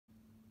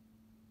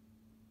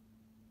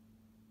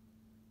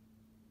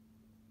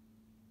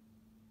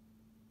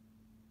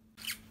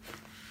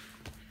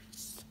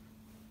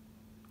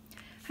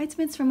Hi, it's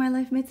Mitz from My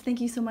Life Mitz.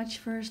 Thank you so much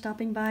for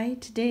stopping by.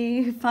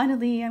 Today,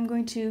 finally, I'm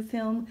going to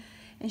film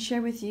and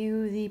share with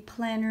you the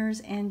planners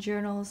and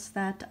journals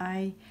that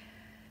I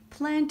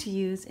plan to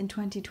use in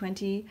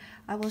 2020.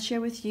 I will share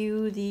with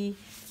you the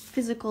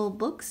physical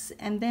books,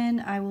 and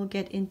then I will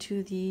get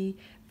into the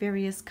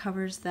various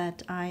covers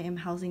that I am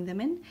housing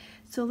them in.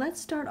 So let's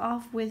start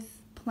off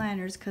with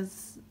planners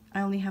because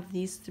I only have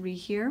these three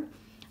here.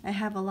 I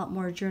have a lot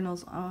more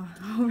journals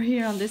over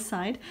here on this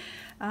side.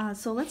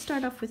 So let's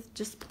start off with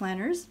just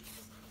planners.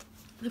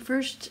 The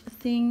first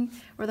thing,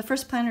 or the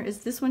first planner is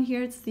this one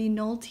here. It's the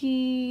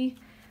Nolte,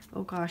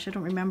 oh gosh, I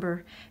don't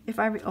remember. It's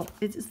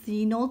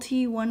the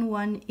Nolte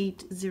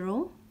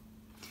 1180.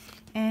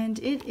 And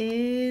it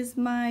is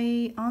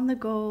my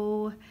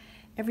on-the-go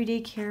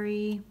everyday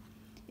carry.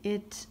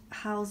 It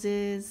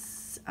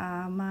houses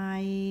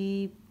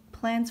my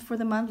plans for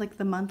the month, like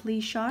the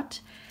monthly shot.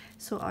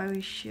 So I will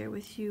share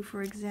with you,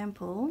 for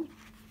example.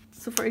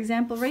 So for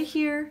example, right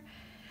here,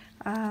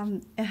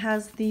 it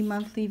has the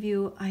monthly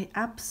view. I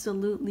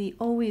absolutely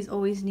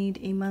always need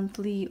a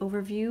monthly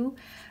overview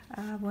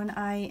when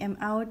I am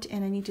out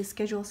and I need to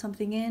schedule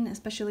something in,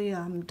 especially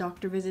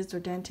doctor visits or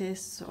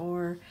dentists,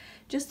 or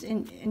just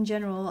in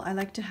general. I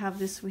like to have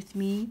this with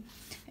me,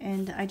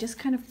 and I just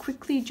kind of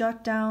quickly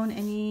jot down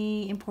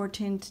any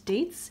important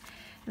dates.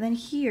 And then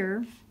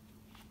here,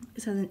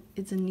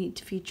 it's a neat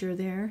feature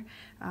there.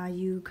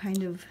 You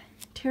kind of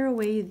tear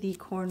away the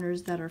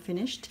corners that are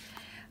finished.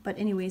 But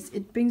anyways,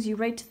 it brings you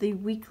right to the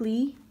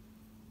weekly.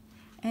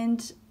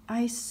 And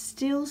I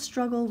still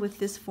struggle with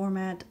this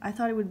format. I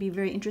thought it would be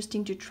very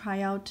interesting to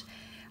try out.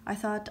 I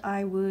thought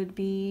I would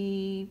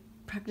be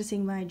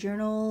practicing my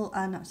journal,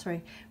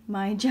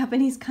 my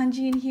Japanese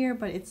kanji in here,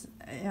 but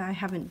I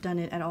haven't done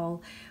it at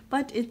all.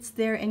 But it's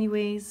there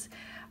anyways.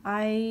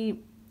 I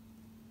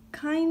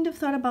kind of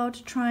thought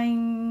about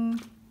trying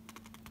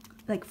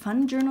like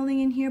fun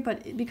journaling in here,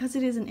 but because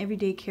it is an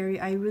everyday carry,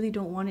 I really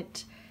don't want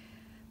it.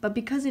 But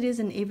because it is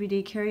an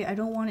everyday carry, I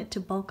don't want it to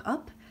bulk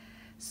up.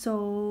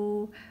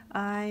 So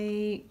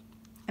I'm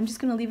just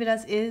gonna leave it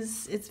as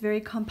is. It's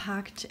very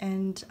compact,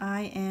 and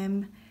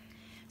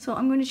so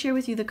I'm going to share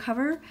with you the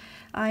cover.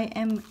 I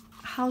am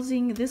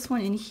housing this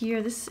one in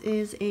here. This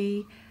is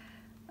a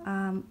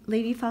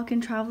Lady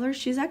Falcon Traveler.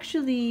 She's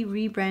actually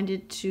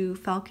rebranded to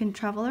Falcon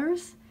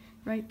Travelers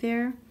right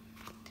there.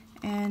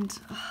 And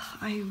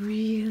I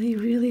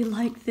really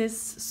like this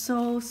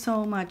so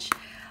much.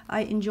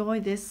 I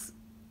enjoy this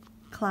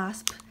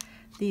clasp,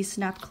 the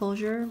snap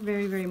closure,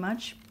 very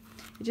much.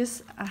 It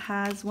just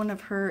has one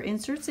of her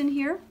inserts in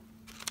here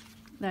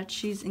that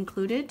she's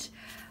included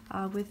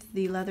with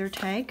the leather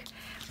tag.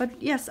 But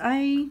yes,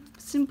 I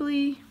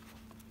simply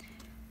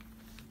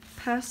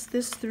pass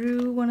this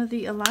through one of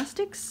the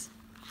elastics.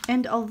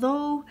 And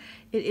although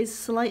it is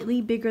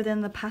slightly bigger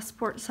than the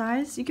passport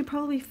size, you could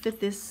probably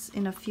fit this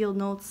in a field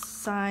notes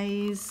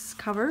size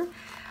cover.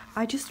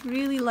 I just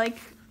really like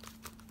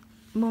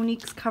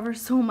Monique's cover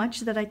so much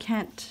that I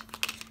can't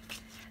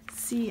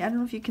see. I don't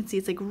know if you can see,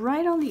 it's like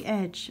right on the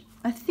edge.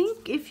 I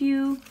think if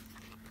you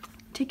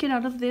take it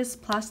out of this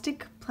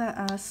plastic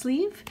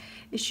sleeve,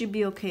 it should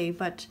be okay,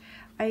 but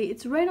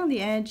it's right on the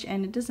edge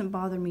and it doesn't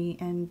bother me,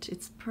 and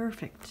it's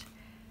perfect.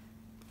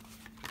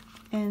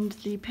 And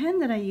the pen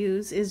that I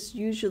use is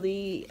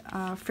usually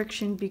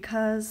friction,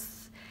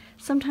 because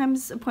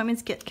sometimes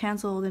appointments get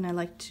canceled and I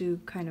like to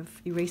kind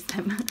of erase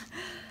them.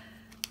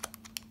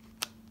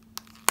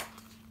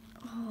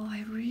 Oh,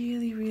 I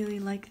really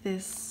like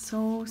this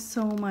so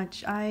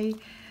much. I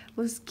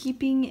was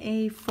keeping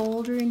a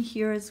folder in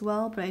here as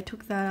well, but I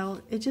took that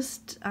out. It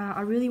just, I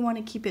really want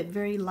to keep it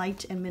very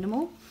light and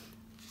minimal.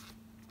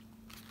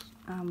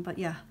 But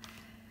yeah.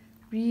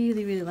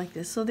 Really like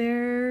this. So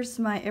there's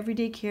my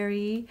everyday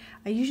carry.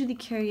 I usually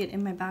carry it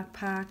in my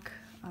backpack.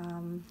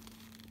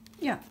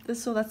 Yeah,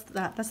 so that's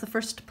that. That's the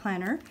first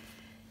planner.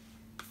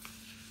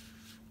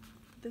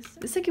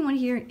 The second one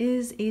here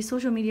is a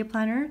social media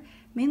planner,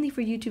 mainly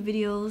for YouTube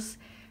videos,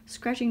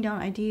 scratching down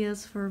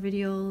ideas for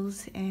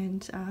videos,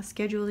 and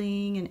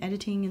scheduling and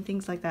editing and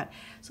things like that.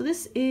 So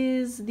this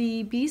is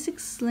the B6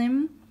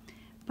 Slim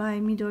by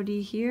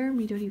Midori here,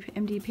 Midori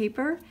MD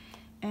paper,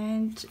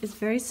 and it's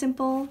very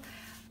simple.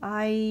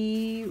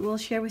 I will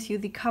share with you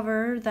the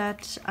cover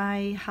that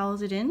I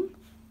house it in.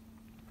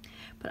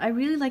 But I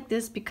really like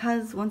this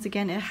because, once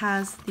again, it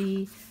has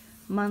the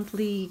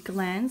monthly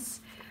glance.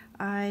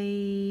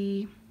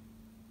 I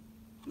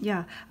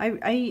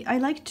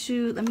like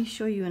to, let me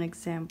show you an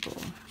example.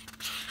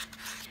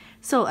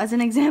 So as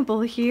an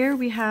example here,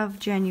 we have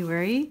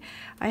January.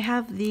 I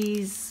have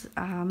these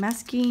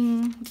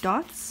masking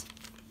dots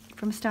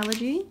from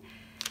Stylogy,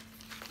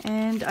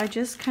 and I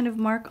just kind of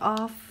mark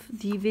off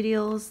the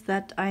videos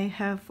that I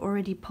have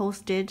already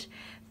posted.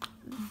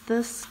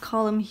 This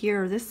column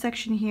here, or this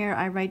section here,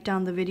 I write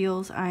down the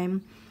videos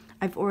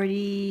I've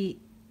already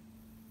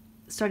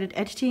started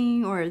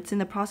editing, or it's in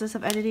the process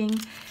of editing.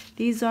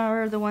 These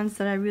are the ones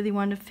that I really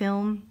want to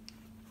film.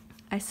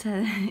 It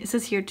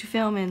says here to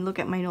film and look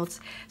at my notes.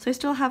 So I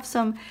still have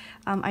some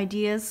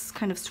ideas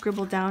kind of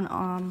scribbled down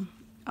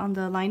on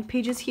the lined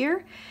pages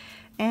here.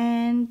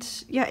 And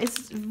yeah,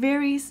 it's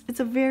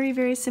a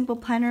very simple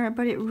planner,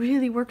 but it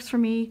really works for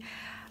me.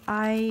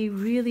 I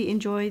really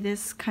enjoy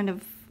this kind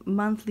of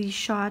monthly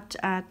shot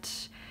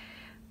at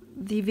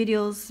the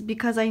videos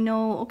because I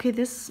know, okay,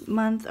 this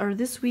month or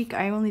this week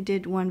I only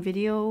did one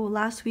video.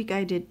 Last week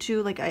I did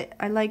two. Like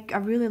I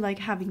really like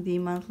having the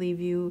monthly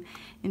view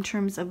in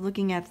terms of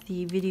looking at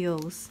the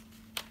videos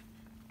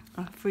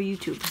for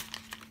YouTube.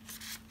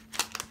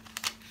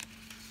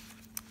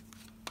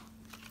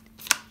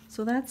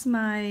 So that's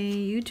my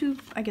YouTube,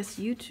 I guess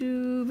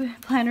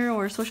YouTube planner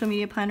or social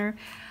media planner.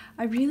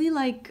 I really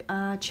like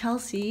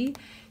Chelsea.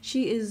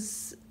 She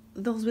is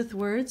those with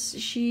words.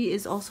 She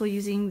is also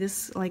using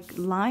this like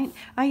line.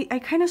 I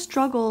kind of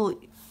struggle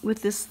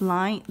with these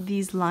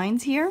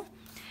lines here,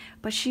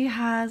 but she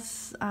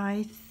has,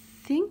 I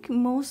think,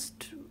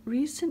 most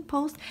recent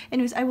post.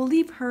 Anyways, I will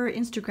leave her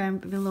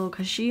Instagram below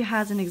because she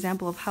has an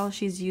example of how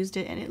she's used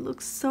it and it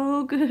looks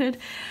so good,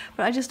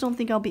 but I just don't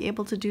think I'll be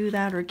able to do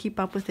that or keep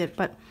up with it.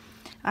 But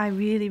I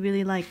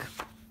really like,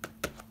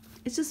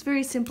 it's just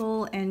very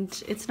simple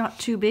and it's not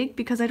too big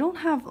because I don't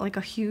have like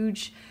a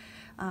huge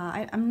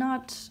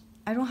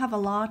I don't have a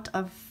lot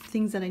of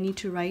things that I need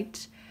to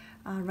write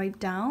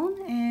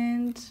down,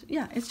 and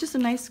yeah, it's just a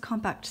nice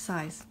compact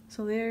size.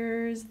 So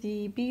there's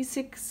the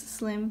B6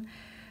 Slim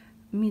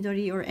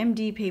Midori or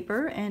MD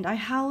paper, and I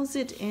house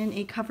it in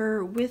a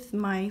cover with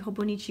my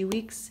Hobonichi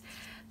Weeks.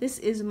 This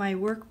is my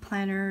work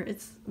planner.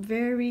 It's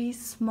very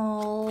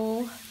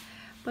small,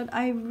 but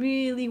I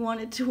really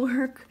want it to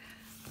work.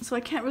 So I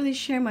can't really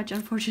share much,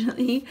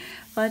 unfortunately,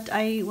 but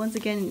I, once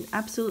again,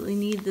 absolutely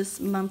need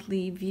this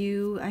monthly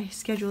view. I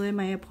schedule in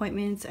my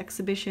appointments,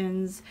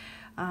 exhibitions,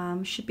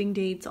 shipping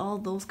dates, all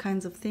those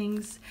kinds of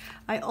things.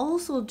 I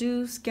also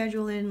do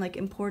schedule in like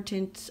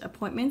important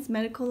appointments,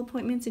 medical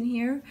appointments in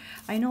here.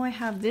 I know I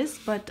have this,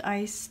 but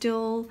I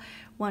still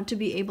want to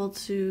be able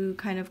to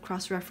kind of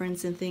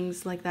cross-reference and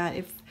things like that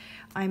if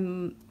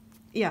I'm,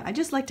 yeah, I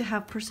just like to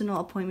have personal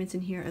appointments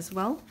in here as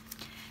well.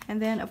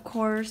 And then of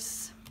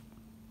course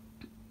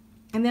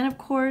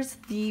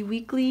the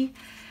weekly,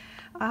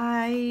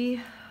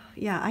 I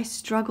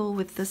struggle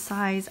with the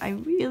size. I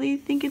really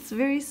think it's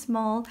very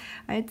small.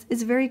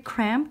 It's very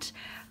cramped.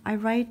 I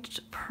write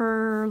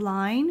per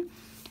line,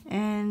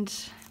 and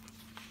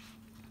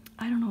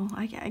I don't know,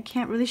 I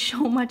can't really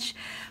show much,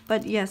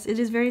 but yes, it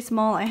is very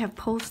small. I have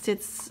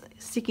post-its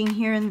sticking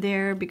here and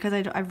there because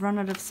I've run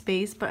out of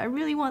space, but I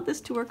really want this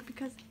to work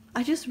because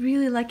I just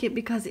really like it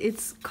because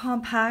it's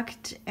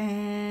compact,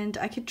 and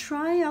I could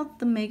try out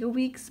the Mega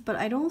Weeks, but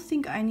I don't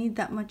think I need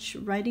that much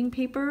writing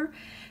paper.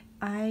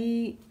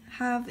 I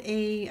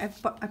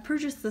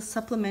purchased the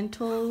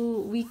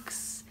supplemental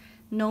Weeks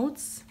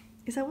notes.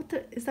 Is that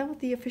what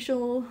the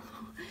official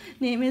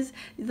name is?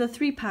 The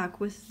 3-pack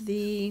with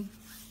the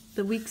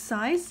week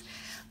size.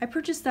 I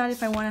purchased that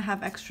if I want to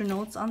have extra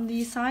notes on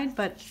the side,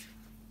 but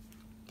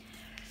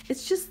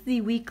it's just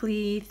the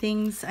weekly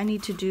things I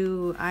need to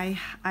do. I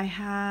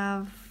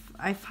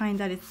find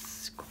that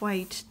it's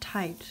quite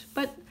tight,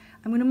 but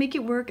I'm gonna make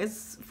it work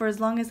for as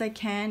long as I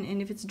can,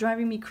 and if it's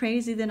driving me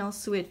crazy, then I'll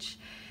switch.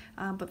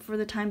 But for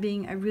the time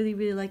being, I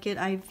really like it.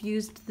 I've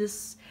used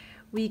this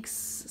Weeks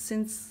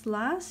since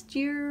last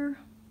year.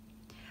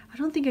 I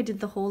don't think I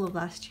did the whole of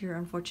last year,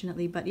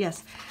 unfortunately, but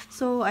yes.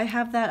 So I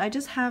have that. I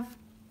just have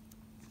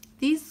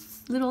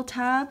these little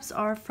tabs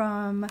are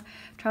from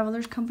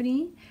Traveler's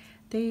Company.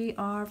 They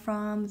are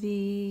from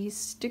the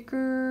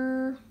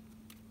sticker,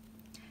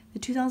 the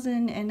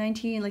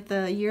 2019, like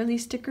the yearly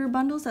sticker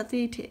bundles that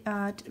they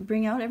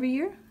bring out every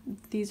year.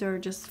 These are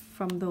just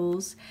from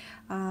those.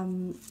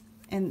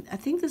 And I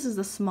think this is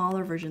the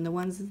smaller version, the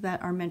ones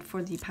that are meant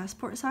for the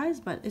passport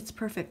size, but it's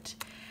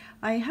perfect.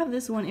 I have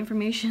this one,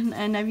 information,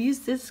 and I've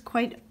used this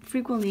quite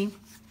frequently.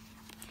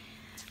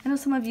 I know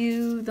some of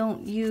you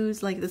don't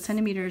use like the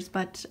centimeters,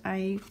 but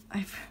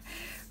I've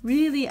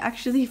really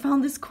actually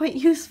found this quite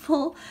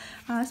useful,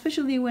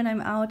 especially when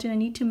I'm out and I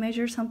need to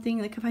measure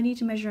something. Like if I need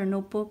to measure a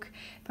notebook,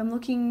 if I'm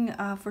looking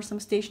for some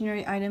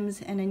stationery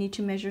items and I need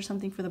to measure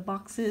something for the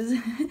boxes,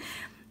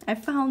 I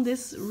found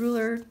this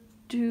ruler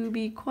to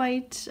be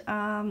quite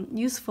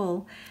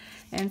useful,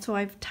 and so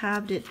I've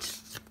tabbed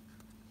it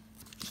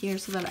here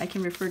so that I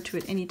can refer to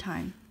it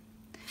anytime.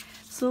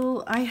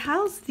 So I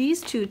house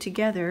these two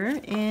together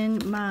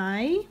in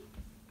my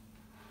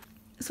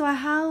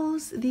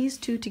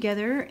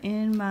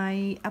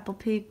Apple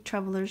Pig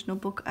Traveler's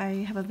Notebook.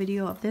 I have a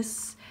video of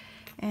this,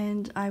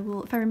 and I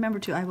will, if I remember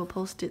to, I will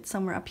post it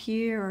somewhere up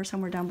here or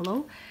somewhere down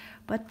below.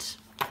 But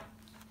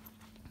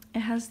it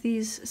has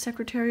these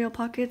secretarial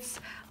pockets.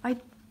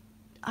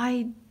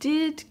 I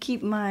did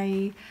keep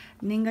my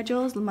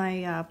Ningajos,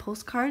 my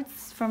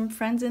postcards from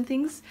friends and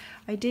things.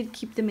 I did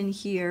keep them in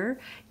here.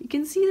 You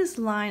can see this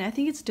line. I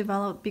think it's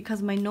developed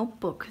because my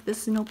notebook,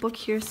 this notebook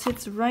here,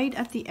 sits right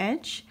at the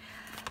edge.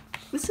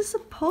 This is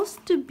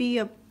supposed to be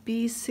a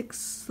B6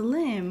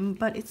 Slim,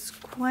 but it's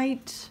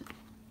quite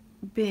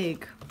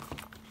big.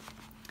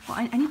 Well,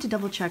 I need to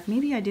double check.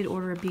 Maybe I did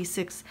order a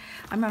B6.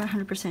 I'm not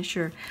 100%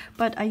 sure.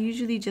 But I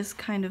usually just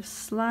kind of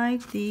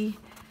slide the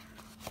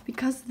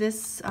because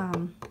this, I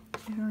don't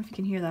know if you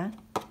can hear that,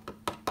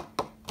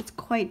 it's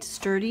quite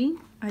sturdy.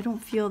 I don't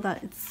feel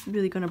that it's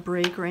really going to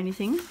break or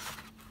anything.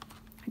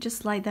 I just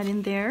slide that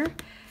in there.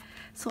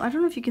 So I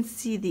don't know if you can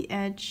see the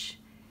edge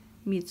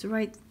meets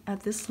right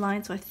at this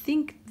line. So I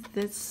think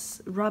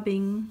this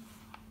rubbing,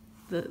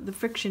 the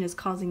friction is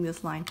causing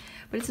this line,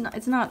 but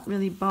it's not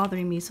really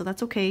bothering me, so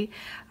that's okay.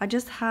 I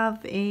just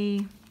have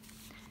a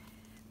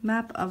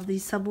map of the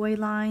subway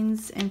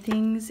lines and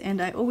things,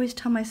 and I always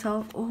tell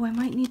myself, oh, I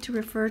might need to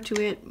refer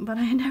to it, but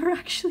I never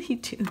actually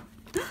do.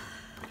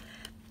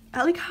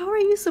 Like, how are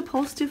you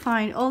supposed to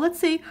find, oh, let's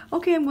say,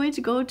 okay, I'm going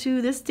to go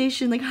to this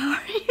station, like, how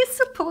are you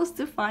supposed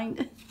to find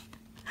it?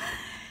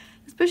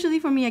 Especially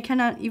for me, I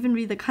cannot even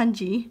read the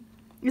kanji.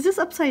 Is this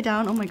upside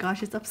down? Oh my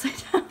gosh, it's upside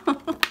down.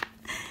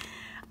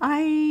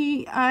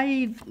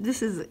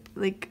 This is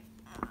like,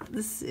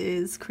 this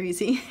is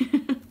crazy.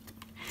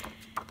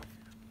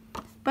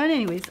 But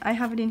anyways, I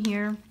have it in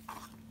here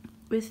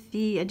with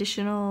the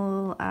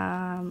additional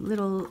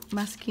little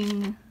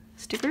masking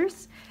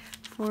stickers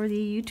for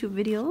the YouTube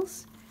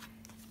videos.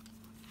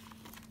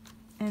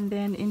 And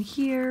then in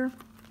here,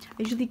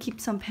 I usually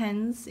keep some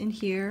pens in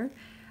here.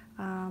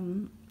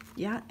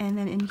 Yeah, and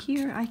then in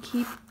here I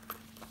keep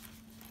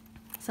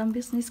some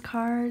business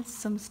cards,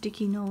 some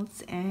sticky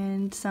notes,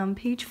 and some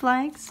page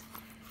flags.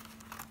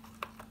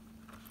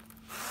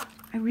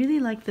 I really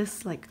like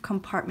this like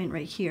compartment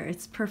right here.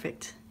 It's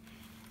perfect.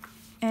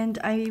 And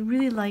I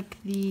really like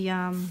the,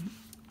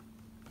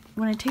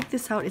 when I take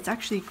this out, it's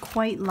actually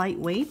quite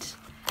lightweight.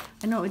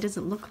 I know it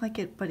doesn't look like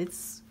it, but it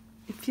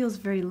feels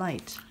very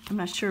light. I'm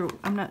not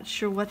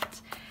sure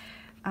what,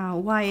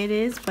 why it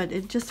is, but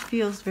it just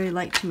feels very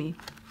light to me.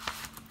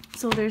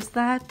 So there's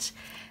that.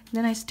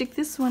 Then I stick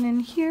this one in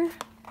here.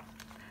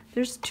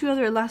 There's two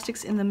other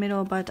elastics in the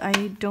middle, but I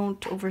don't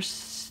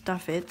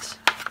overstuff it.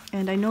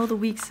 And I know the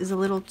weeks is a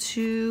little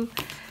too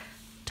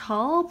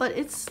tall, but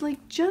it's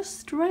like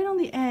just right on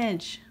the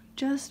edge.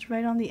 Just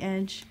right on the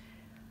edge.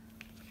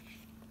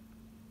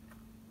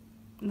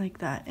 Like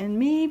that. And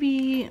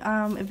maybe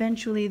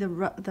eventually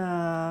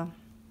the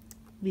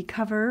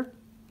cover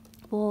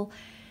will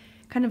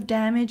kind of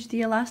damage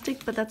the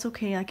elastic, but that's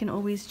okay. I can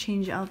always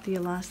change out the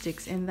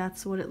elastics, and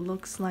that's what it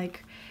looks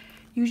like.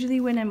 Usually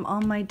when I'm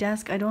on my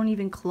desk, I don't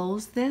even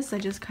close this. I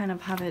just kind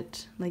of have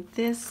it like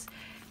this,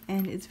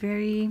 and it's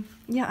very,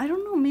 yeah, I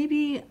don't know,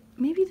 maybe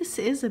this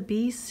is a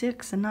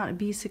B6 and not a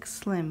B6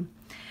 Slim.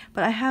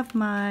 But I have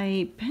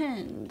my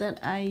pen that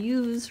I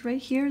use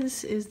right here.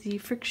 This is the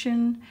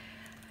Friction.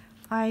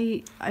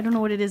 I don't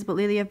know what it is, but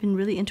lately I've been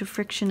really into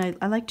Friction.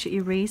 I like to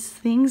erase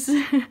things.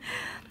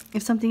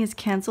 If something is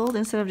canceled,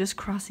 instead of just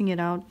crossing it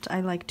out,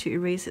 I like to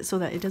erase it so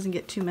that it doesn't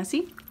get too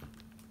messy.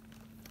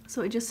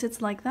 So it just sits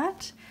like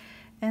that.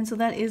 And so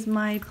that is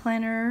my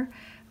planner,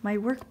 my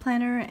work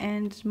planner,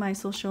 and my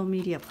social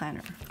media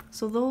planner.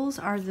 So those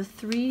are the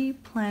three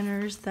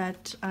planners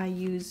that I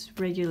use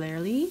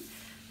regularly,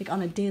 like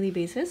on a daily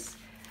basis.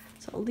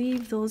 So I'll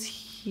leave those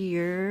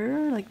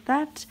here like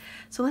that.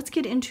 So let's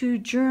get into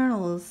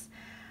journals.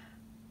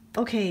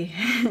 Okay,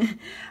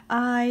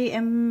 I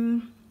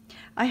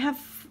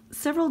have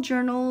several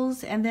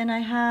journals, and then I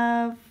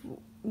have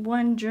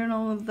one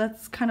journal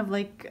that's kind of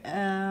like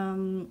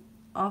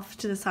off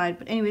to the side.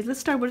 But anyways, let's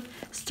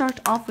start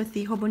off with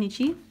the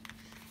Hobonichi.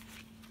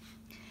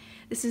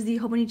 This is the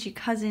Hobonichi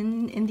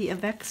Cousin in the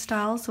avec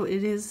style, so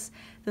it is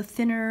the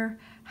thinner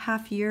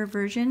half-year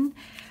version.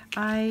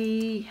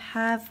 I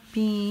have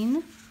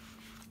been,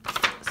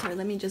 sorry,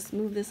 let me just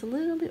move this a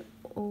little bit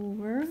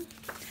over.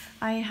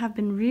 I have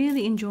been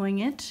really enjoying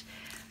it.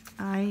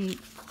 I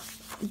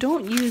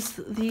don't use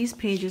these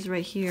pages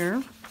right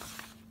here,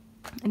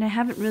 and I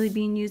haven't really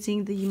been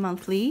using the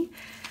monthly,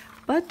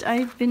 but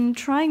I've been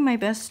trying my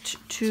best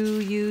to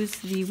use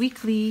the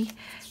weekly,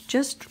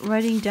 just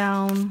writing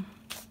down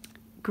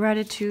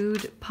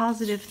gratitude,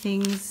 positive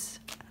things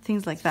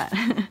like that.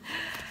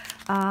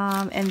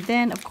 And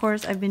then of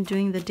course I've been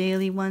doing the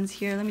daily ones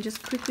here. Let me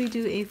just quickly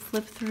do a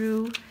flip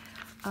through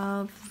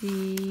of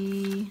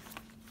the,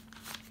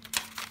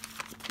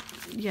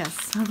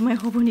 yes, of my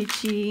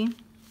Hobonichi.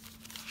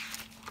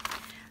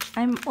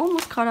 I'm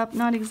almost caught up,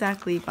 not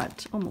exactly,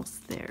 but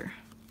almost there.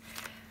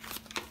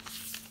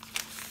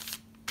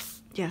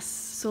 Yes,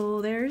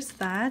 so there's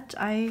that.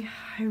 I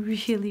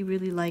really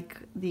like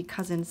the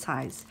Cousin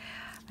size.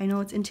 I know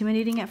it's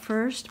intimidating at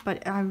first,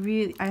 but I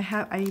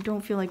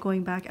don't feel like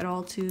going back at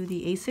all to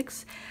the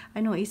A6. I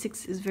know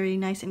A6 is very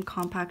nice and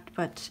compact,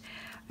 but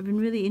I've been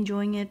really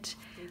enjoying it.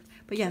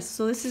 But yes,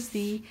 so this is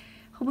the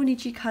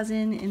Hobonichi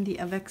Cousin in the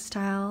avec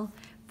style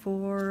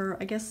for,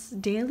 I guess,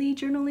 daily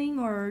journaling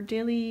or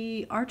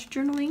daily art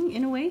journaling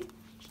in a way.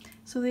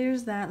 So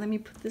there's that. Let me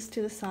put this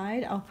to the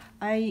side. Oh,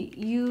 I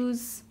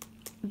use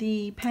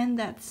the pen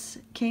that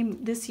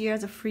came this year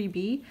as a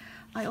freebie.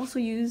 I also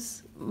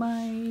use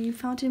my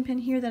fountain pen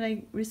here that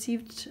I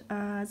received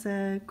as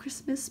a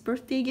Christmas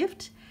birthday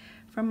gift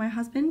from my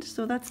husband.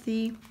 So that's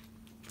the,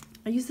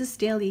 I use this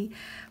daily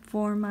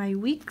for my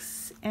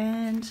weeks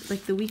and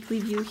like the weekly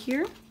view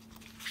here.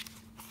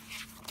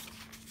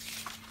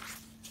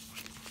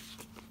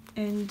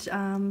 And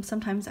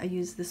sometimes I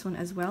use this one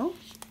as well.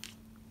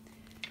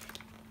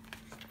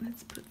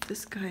 Let's put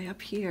this guy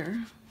up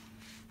here.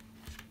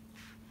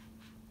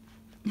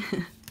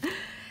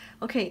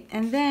 Okay,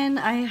 and then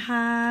I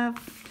have,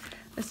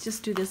 let's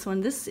just do this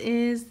one. This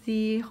is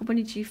the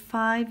Hobonichi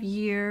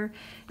 5-year.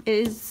 It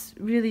is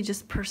really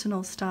just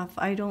personal stuff.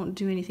 I don't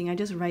do anything. I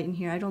just write in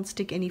here. I don't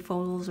stick any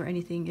photos or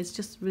anything. It's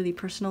just really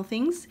personal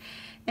things.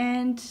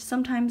 And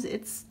sometimes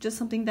it's just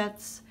something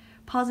that's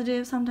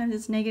positive, sometimes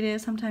it's negative,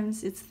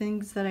 sometimes it's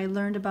things that I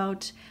learned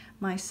about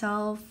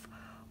myself,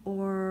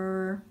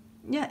 or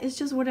yeah, it's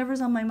just whatever's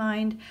on my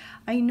mind.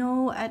 I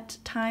know at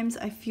times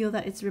I feel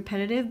that it's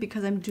repetitive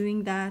because I'm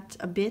doing that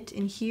a bit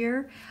in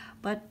here,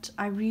 but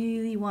I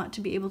really want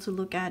to be able to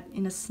look at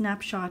in a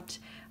snapshot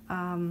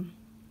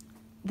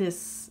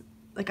this,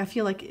 like I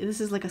feel like this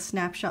is like a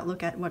snapshot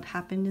look at what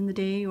happened in the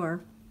day,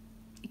 or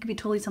it could be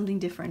totally something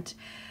different.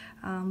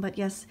 But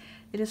yes,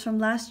 it is from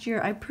last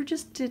year. I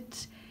purchased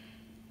it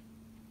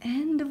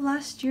end of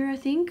last year, I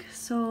think.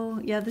 So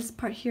yeah, this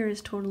part here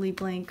is totally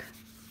blank.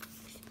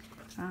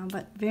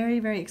 But very,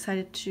 very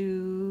excited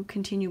to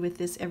continue with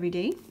this every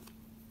day.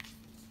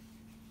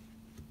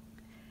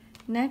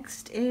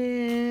 Next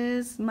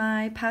is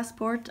my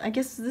passport. I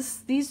guess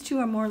these two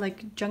are more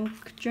like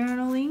junk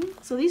journaling.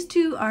 So these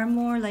two are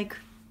more like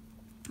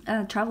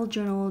travel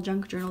journal,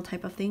 junk journal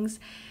type of things.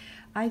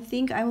 I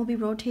think I will be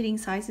rotating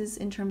sizes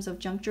in terms of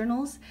junk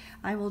journals.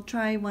 I will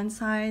try one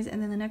size,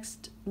 and then the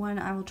next one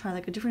I will try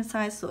like a different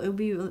size, so it'll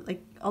be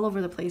like all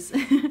over the place.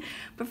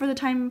 But for the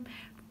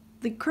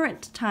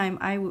current time,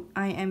 I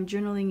am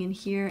journaling in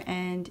here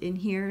and in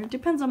here. It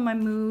depends on my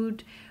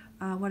mood,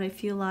 what I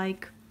feel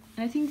like.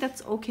 And I think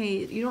that's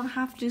okay. You don't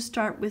have to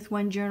start with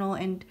one journal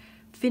and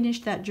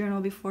finish that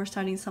journal before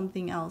starting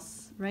something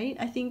else, right?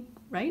 I think,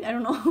 right? I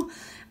don't know.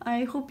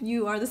 I hope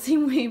you are the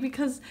same way,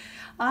 because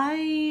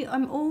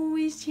I'm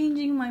always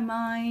changing my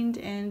mind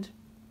and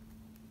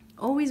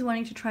always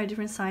wanting to try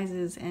different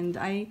sizes, and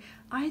I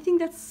think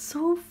that's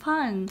so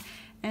fun.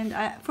 And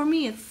for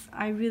me,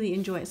 I really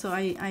enjoy it, so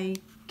I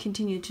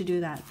continue to do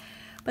that.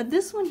 But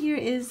this one here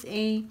is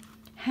a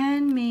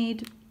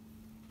handmade,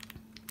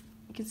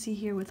 you can see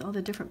here with all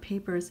the different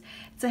papers.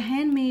 It's a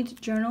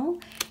handmade journal,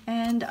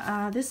 and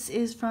this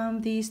is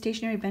from the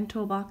stationery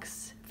bento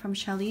box from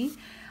Shelly.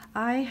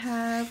 I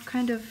have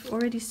kind of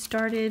already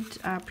started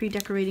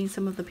pre-decorating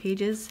some of the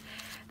pages.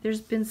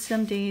 There's been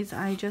some days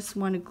I just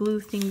want to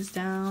glue things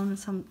down,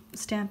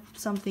 stamp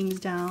some things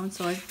down,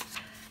 so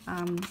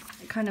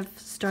I've kind of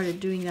started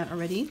doing that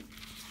already.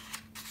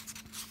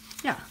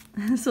 Yeah,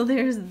 so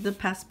there's the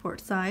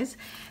passport size,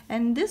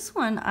 and this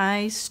one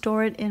I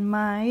store it in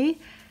my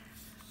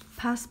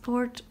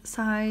passport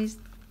size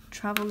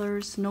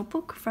traveler's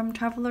notebook from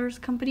Traveler's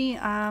Company.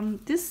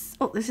 This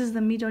is the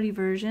Midori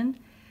version,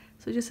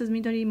 so it just says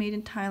Midori, made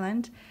in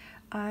Thailand.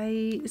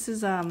 This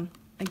is a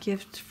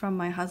gift from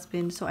my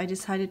husband, so I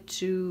decided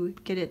to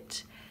get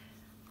it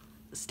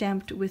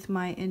stamped with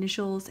my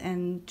initials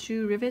and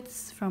 2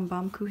 rivets from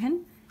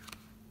Baumkuchen.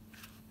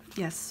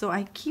 Yes, so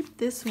I keep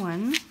this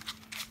one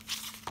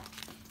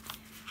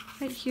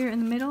right here in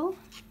the middle.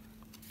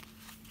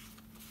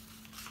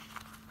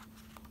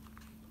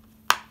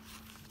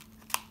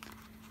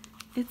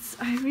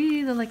 I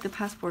really like the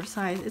passport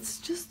size. It's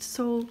just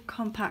so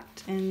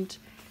compact, and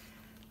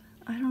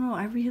I don't know,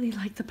 I really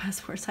like the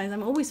passport size.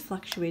 I'm always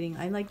fluctuating.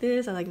 I like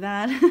this, I like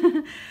that.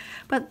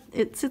 But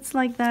it sits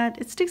like that.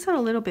 It sticks out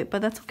a little bit,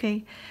 but that's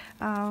okay.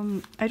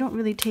 I don't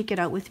really take it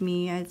out with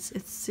me. It's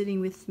sitting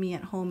with me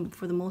at home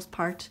for the most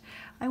part.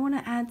 I want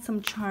to add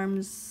some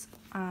charms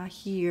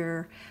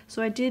here.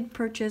 So I did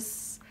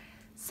purchase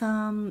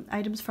some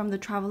items from the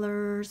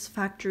Traveler's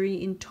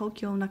Factory in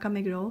Tokyo,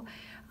 Nakameguro.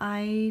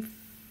 I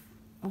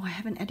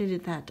haven't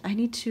edited that.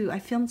 I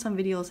filmed some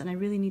videos, and I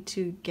really need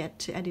to get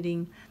to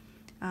editing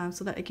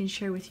so that I can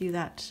share with you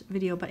that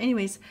video. But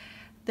anyways,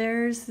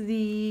 there's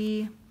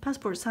the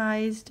passport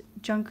sized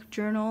junk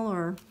journal,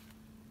 or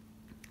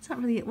it's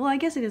not really, well, I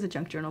guess it is a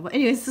junk journal, but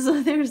anyways,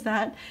 so there's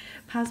that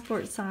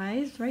passport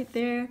size right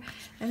there.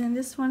 And then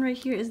this one right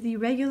here is the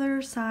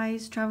regular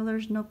size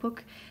traveler's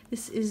notebook.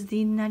 This is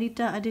the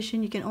Narita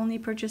edition. You can only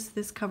purchase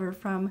this cover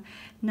from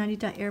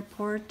Narita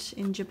Airport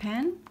in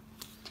Japan.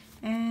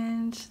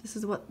 And this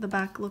is what the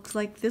back looks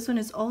like. This one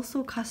is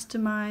also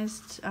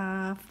customized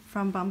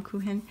from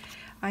Baumkuchen.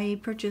 I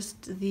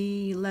purchased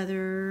the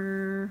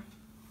leather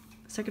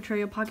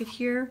secretarial pocket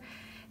here,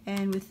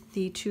 and with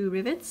the 2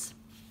 rivets.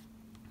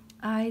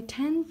 I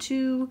tend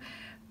to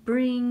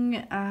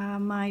bring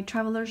my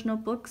traveler's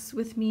notebooks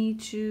with me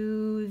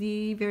to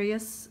the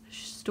various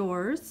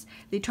stores,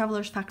 the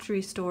Traveler's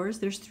Factory stores.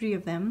 There's 3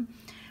 of them.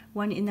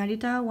 One in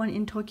Narita, one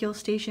in Tokyo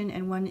Station,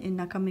 and one in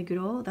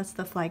Nakameguro. That's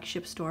the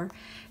flagship store.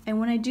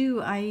 And when I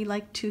do, I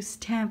like to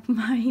stamp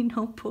my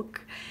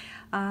notebook.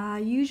 I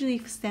usually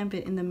stamp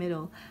it in the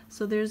middle.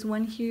 So there's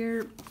one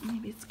here,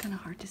 maybe it's kind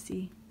of hard to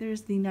see.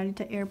 There's the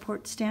Narita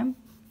Airport stamp.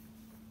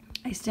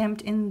 I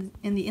stamped in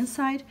the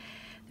inside.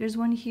 There's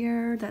one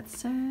here that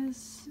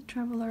says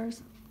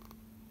Traveler's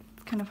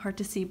kind of hard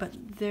to see, but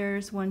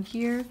there's one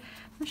here.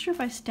 I'm not sure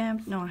if I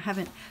stamped. No, I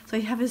haven't. So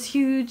I have this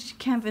huge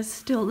canvas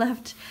still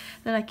left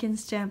that I can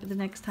stamp the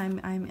next time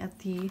I'm at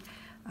the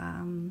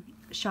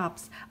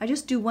shops. I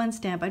just do one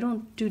stamp. I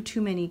don't do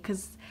too many,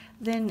 because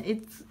then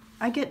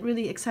I get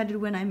really excited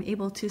when I'm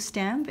able to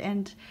stamp,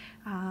 and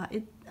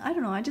I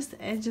don't know,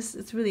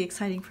 it's really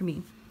exciting for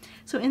me.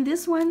 So in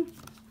this one,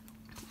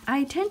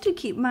 I tend to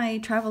keep my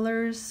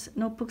traveler's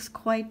notebooks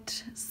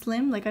quite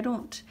slim. Like, I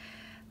don't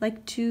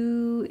like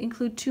to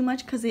include too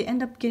much because they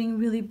end up getting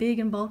really big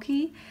and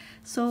bulky.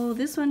 So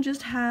this one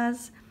just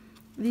has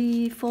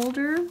the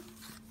folder,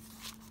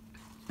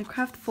 the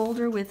craft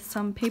folder with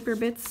some paper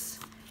bits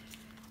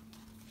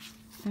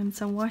and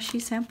some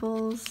washi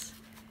samples.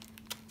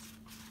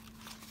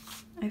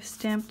 I've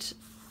stamped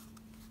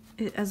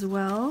it as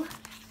well.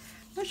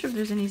 I'm not sure if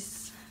there's any,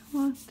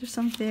 well, there's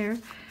some there.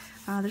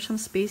 There's some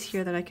space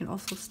here that I can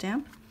also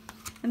stamp.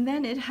 And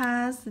then it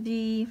has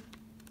the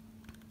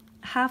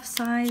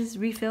half-size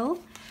refill.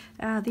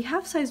 The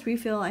half-size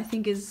refill, I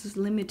think, is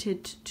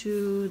limited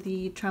to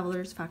the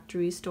Traveler's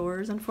Factory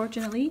stores,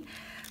 unfortunately.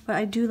 But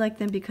I do like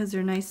them because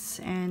they're nice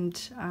and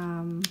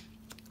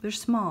they're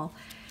small.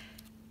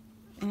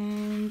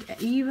 And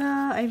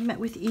Eva, I've met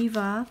with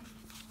Eva.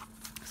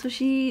 So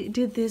she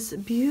did this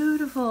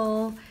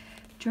beautiful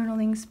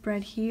journaling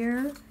spread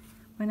here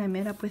when I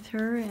met up with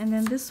her. And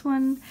then this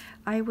one,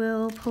 I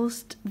will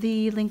post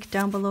the link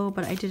down below,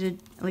 but I did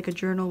like a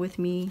journal with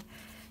me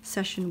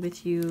session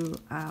with you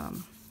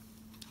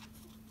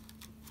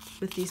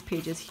with these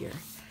pages here.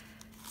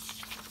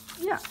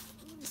 Yeah,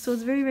 so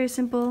it's very, very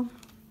simple.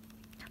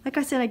 Like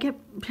I said, I get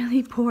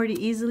really bored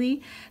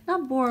easily.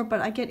 Not bored, but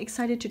I get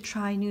excited to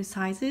try new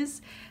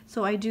sizes.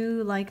 So I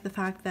do like the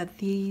fact that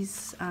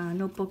these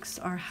notebooks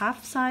are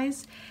half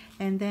size,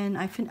 and then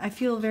I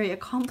feel very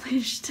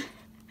accomplished.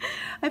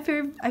 I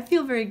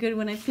feel very good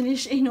when I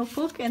finish a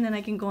notebook, and then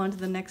I can go on to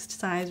the next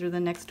size or the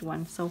next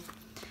one. So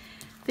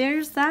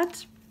there's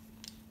that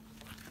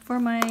for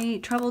my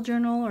travel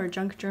journal or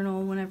junk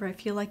journal whenever I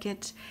feel like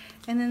it.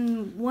 And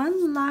then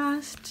one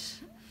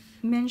last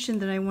mention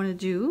that I want to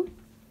do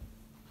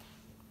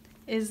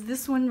is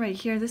this one right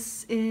here.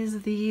 This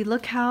is the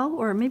Look How,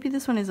 or maybe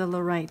this one is a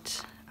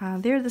Lorite.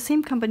 They're the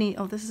same company.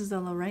 Oh, this is the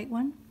Lorite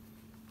one.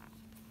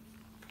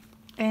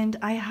 And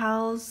I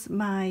house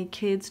my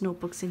kids'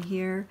 notebooks in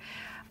here.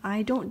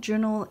 I don't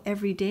journal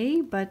every day,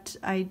 but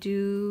I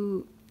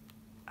do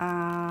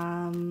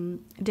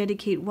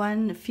dedicate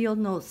one field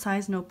note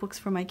size notebooks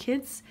for my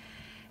kids.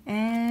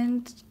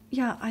 And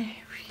yeah, I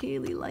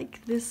really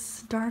like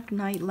this dark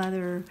night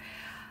leather.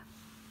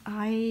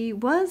 I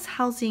was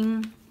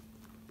housing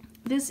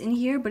this in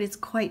here, but it's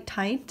quite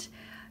tight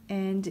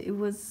and it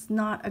was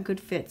not a good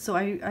fit. So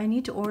I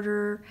need to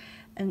order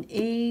an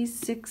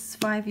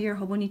A65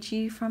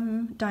 Hobonichi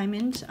from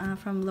Diamond,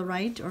 from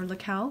Lorite or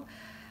Look How.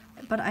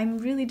 But I'm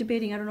really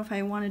debating. I don't know if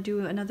I want to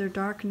do another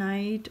dark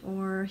night,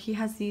 or he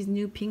has these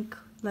new pink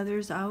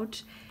leathers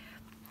out.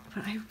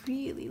 But I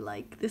really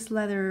like this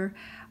leather.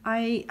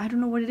 I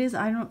don't know what it is.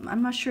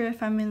 I'm not sure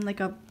if I'm in like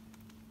a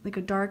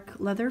dark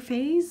leather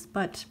phase,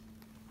 but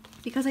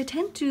because I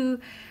tend to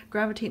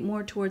gravitate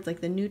more towards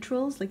like the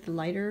neutrals, like the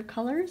lighter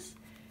colors,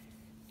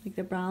 like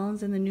the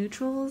browns and the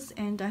neutrals,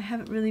 and I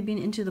haven't really been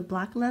into the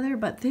black leather.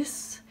 But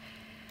this,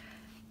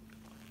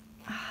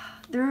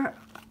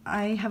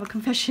 I have a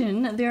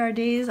confession. There are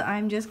days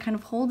I'm just kind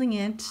of holding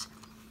it,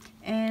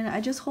 and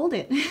I just hold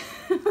it.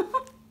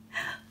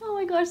 Oh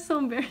my gosh, so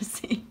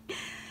embarrassing.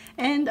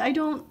 And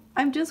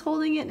I'm just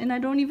holding it, and I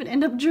don't even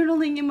end up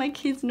journaling in my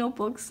kids'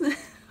 notebooks.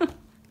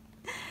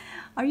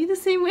 Are you the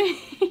same way?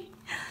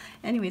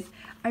 Anyways,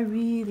 I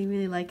really,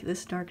 really like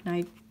this dark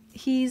night.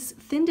 He's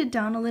thinned it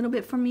down a little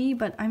bit for me,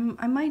 but I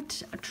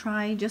might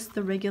try just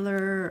the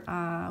regular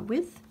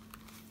width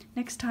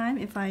next time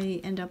if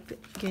I end up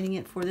getting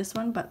it for this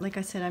one. But like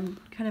I said, I'm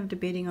kind of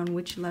debating on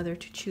which leather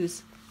to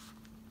choose.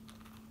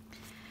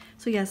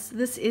 So yes,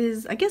 this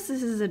is, I guess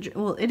this is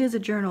well, it is a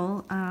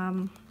journal.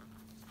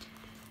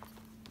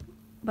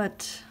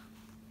 But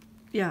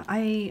yeah,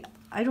 I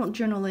don't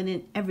journal in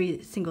it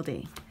every single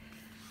day.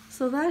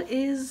 So that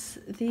is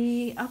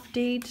the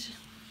update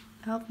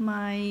of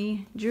my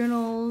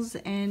journals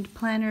and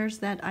planners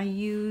that I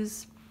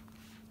use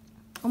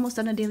almost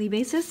on a daily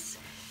basis.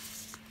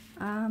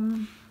 I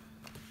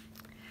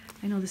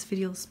know this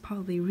video is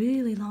probably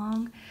really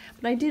long,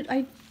 but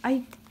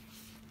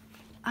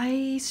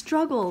I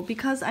struggle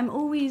because I'm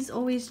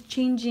always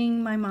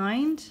changing my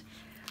mind.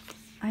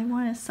 I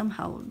want to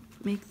somehow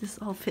make this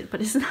all fit,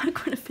 but it's not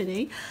going to fit,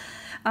 eh?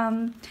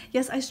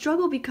 Yes, I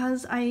struggle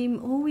because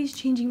I'm always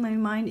changing my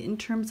mind in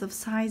terms of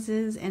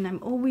sizes, and I'm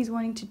always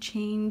wanting to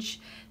change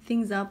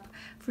things up.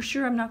 For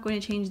sure, I'm not going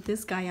to change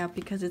this guy up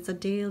because it's a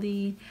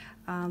daily,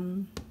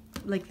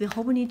 like the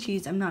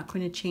Hobonichis, I'm not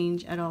going to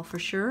change at all for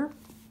sure.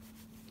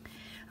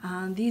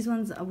 These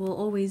ones will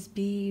always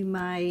be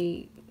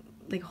my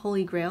like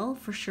holy grail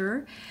for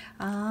sure.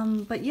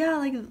 But yeah,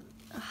 like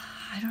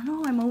I don't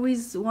know, I'm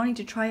always wanting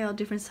to try out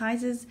different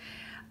sizes.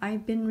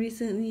 I've been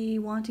recently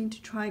wanting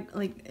to try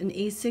like an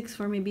A6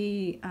 for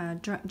maybe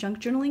junk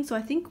journaling. So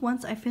I think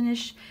once I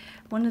finish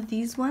one of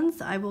these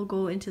ones, I will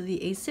go into the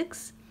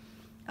A6.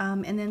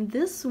 And then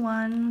this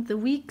one, the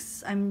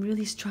weeks, I'm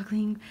really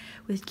struggling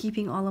with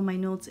keeping all of my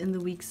notes in the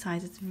week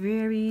size. It's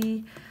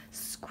very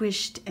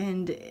squished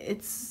and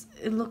it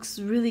looks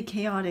really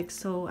chaotic,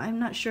 so I'm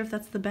not sure if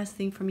that's the best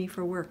thing for me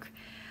for work.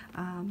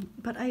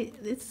 But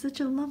it's such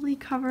a lovely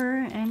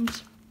cover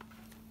and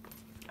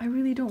I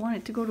really don't want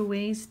it to go to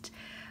waste.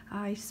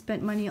 I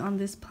spent money on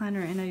this planner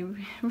and I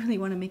really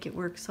want to make it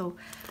work. So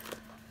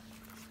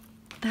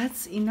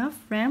that's enough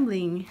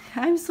rambling.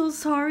 I'm so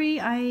sorry.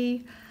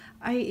 I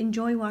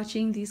enjoy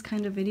watching these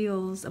kind of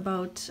videos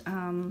about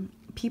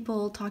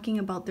people talking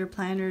about their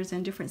planners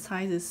and different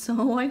sizes.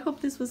 So I hope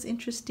this was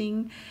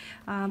interesting.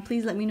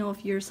 Please let me know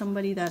if you're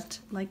somebody that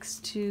likes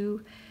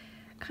to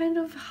kind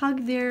of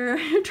hug their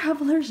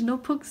traveler's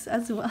notebooks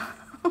as well.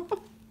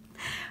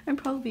 I'm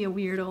probably a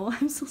weirdo.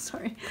 I'm so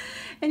sorry.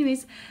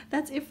 Anyways,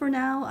 that's it for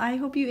now. I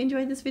hope you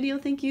enjoyed this video.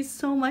 Thank you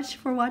so much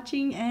for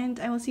watching and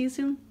I will see you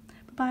soon.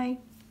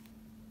 Bye-bye.